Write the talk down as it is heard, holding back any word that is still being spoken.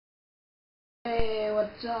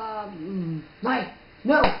what's up?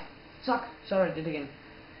 No! Suck! Sorry, I did it again.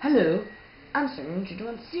 Hello, I'm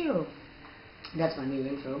 7210. That's my new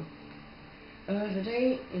intro.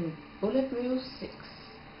 Today in Bullet Reel 6.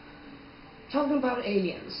 Talking about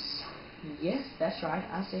aliens. Yes, that's right,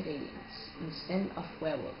 I said aliens instead of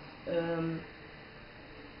werewolf.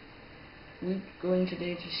 We're going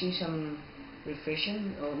today to see some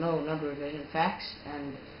refreshing, or no, not refreshing, facts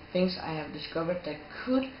and things I have discovered that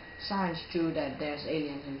could science to that there's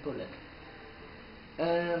aliens in Bullet.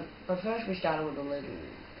 But first we start with a little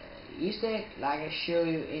Easter egg, like I show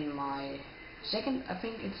you in my second, I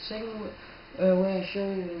think it's second, where I show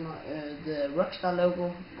you in my, the Rockstar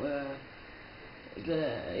logo.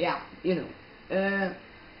 Yeah, you know.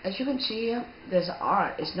 As you can see here, there's an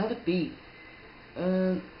R. It's not a B.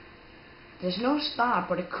 There's no star,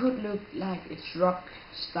 but it could look like it's rock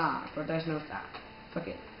star, but there's no star. Fuck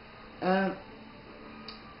it.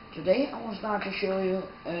 Today I will start to show you.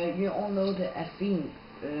 You all know the Athene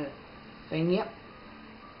thing here.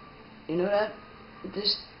 You know that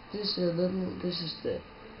this is the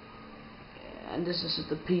and this is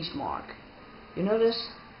the peace mark. You know this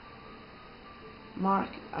mark?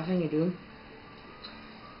 I think you do.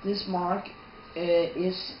 This mark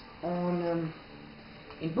is on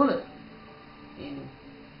in Bullet, in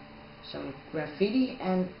some graffiti,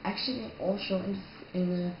 and actually also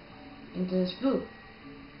in this blue,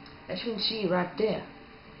 as you can see right there.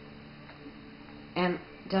 And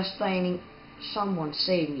just saying, someone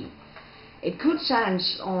save me. It could sound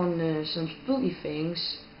on some spooky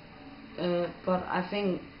things, but I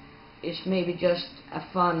think it's maybe just a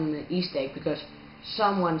fun Easter egg because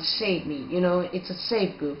someone saved me. You know, it's a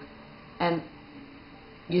save book, and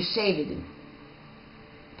you save it in.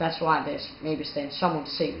 That's why there's maybe saying someone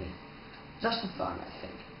save me. Just for fun, I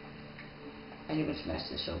think. And you can smash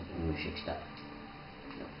this so the music stuff.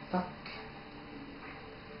 No, fuck.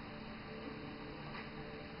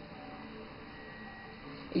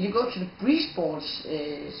 If you go to the Breeze Sports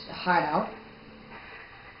hideout,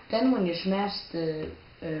 then when you smash the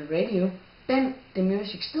radio, then the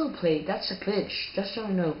music still plays. That's a glitch, just so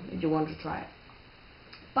you know if you want to try it.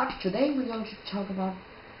 But today we're going to talk about,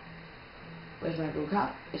 where's my blue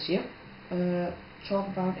card? It's here. Talk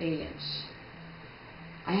about aliens.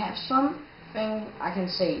 I have something I can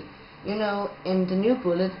say. You know, in the new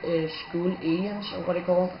Bullet school aliens, or what they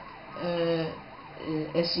call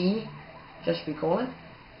SE, just we call it.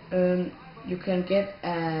 You can get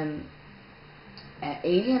an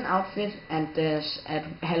alien outfit, and there's at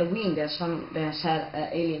Halloween there's had an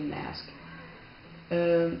alien mask.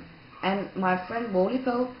 And my friend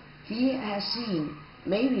Wowleipo, he has seen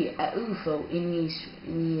maybe a UFO in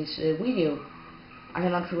his video. I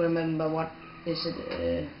cannot remember what is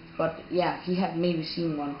it, but yeah, he had maybe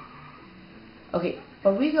seen one. Okay,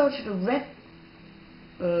 but we go to the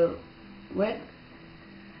red.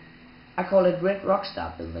 I call it Red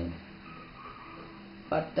Rockstar building,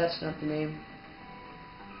 but that's not the name.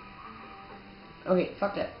 Okay,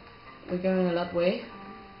 fuck that. We're going a lot way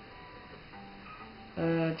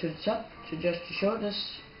to the top to show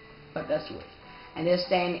this, but that's it. And they're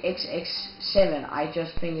staying XX7. I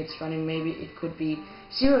just think it's funny. Maybe it could be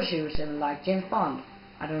 007 like James Bond.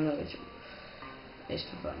 I don't know. It's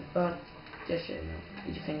too funny, but just so you know,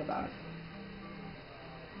 what you think about it.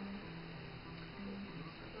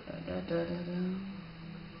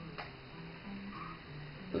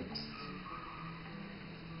 Oops.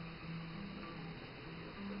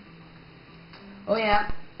 Oh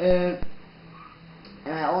yeah, and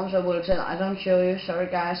I also will tell, I don't show you, sorry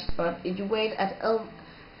guys, but if you wait at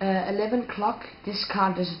 11 o'clock, this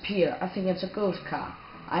car disappear. I think it's a ghost car.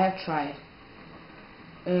 I have tried.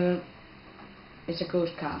 It's a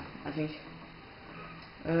ghost car, I think.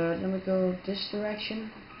 Let me go this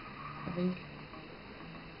direction, I think.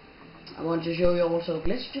 I want to show you also a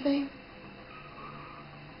glitch today.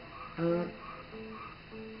 La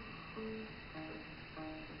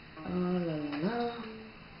la la.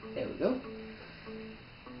 There we go.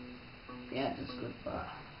 Yeah, that's good.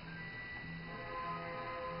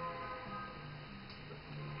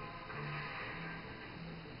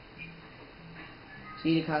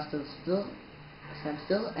 See, the car stands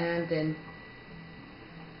still, and then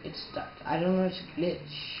it's stuck. I don't know if it's a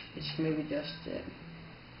glitch. It's maybe just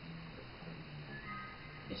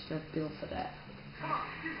it's not built for that. Come on,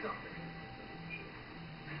 do something.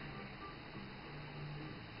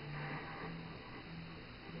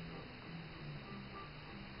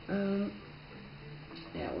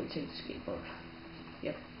 Yeah, we'll take the skateboard.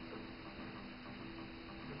 Yep.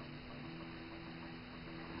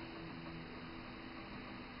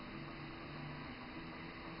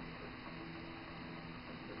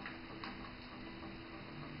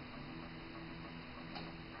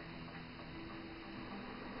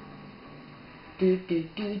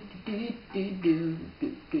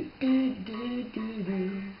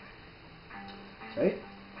 Sorry.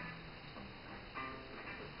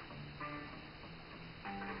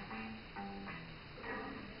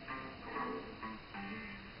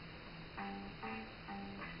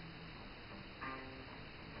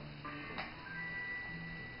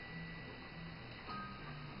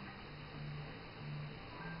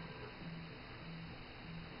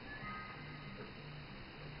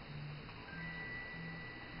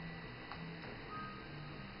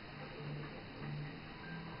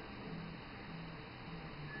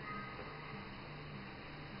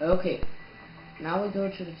 Okay, now we go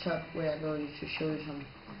to the top where I'm going to show you some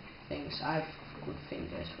things I've could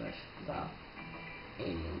think as well about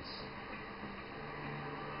aliens.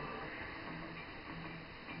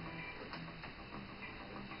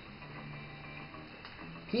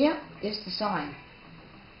 Here is the sign,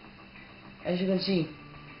 as you can see,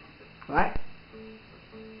 right?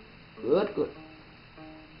 Good.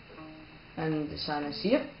 And the sign is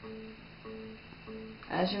here,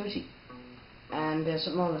 as you can see. And there's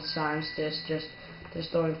some other signs. There's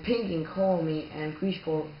story Pink and Call Me and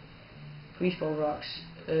Greaseball Rocks,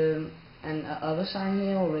 and other sign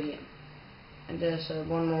here already. And there's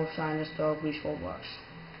one more sign that's called Greaseball Rocks.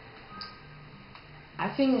 I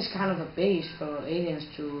think it's kind of a base for aliens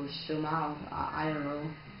to zoom out. I don't know.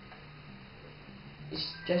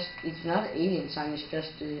 It's not an alien sign. It's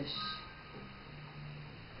just this.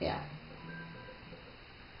 Yeah.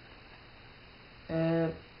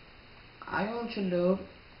 I'm going to load.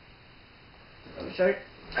 Oh, sorry,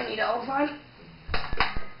 I need our file.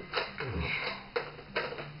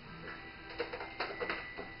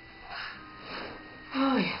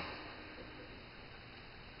 Oh yeah.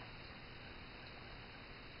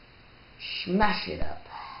 Smash it up.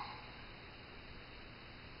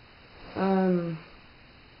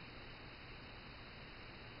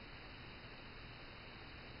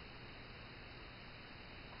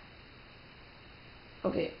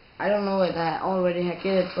 Okay, I don't know if I already have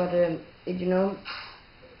get it, but you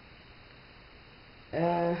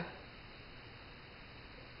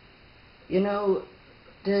know,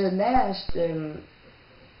 the last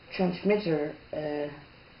transmitter.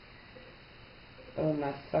 Oh,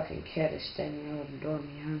 my fucking cat is standing over the door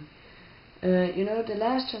behind. You know, the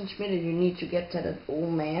last transmitter you need to get to that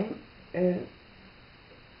old man.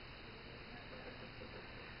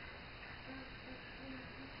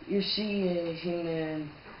 You see him.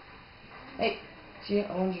 Hey, see,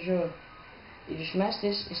 I want to show you. If you smash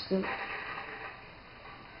this, it's still.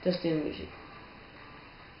 There's still music.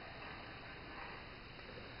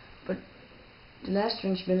 But the last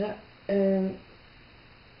transmitter,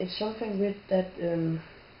 it's something with that.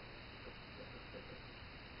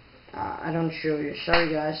 I don't show you. Sorry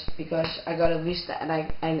guys, because I got a Vista and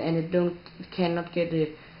it cannot get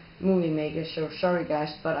the movie maker. So sorry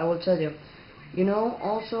guys, but I will tell you. You know,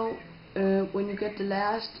 also when you get the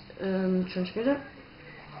last transmitter,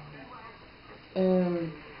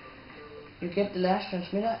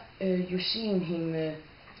 you see him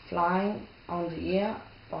flying on the air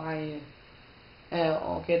by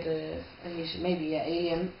or get he's maybe an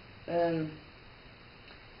alien,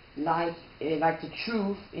 like the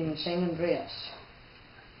Truth in San Andreas.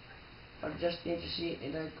 I just need to see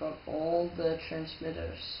it. I got all the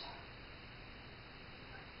transmitters.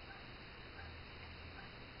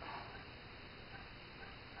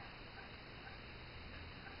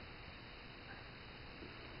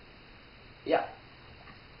 Yeah.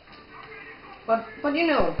 But you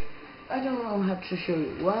know, I don't know how to show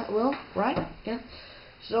you. Well, right? Yeah.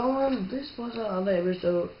 So this was another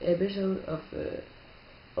episode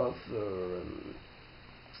of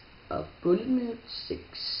Bullet Minute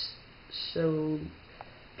 6. So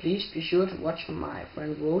please be sure to watch my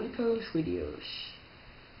friend Wowleipo's videos.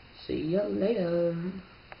 See you later.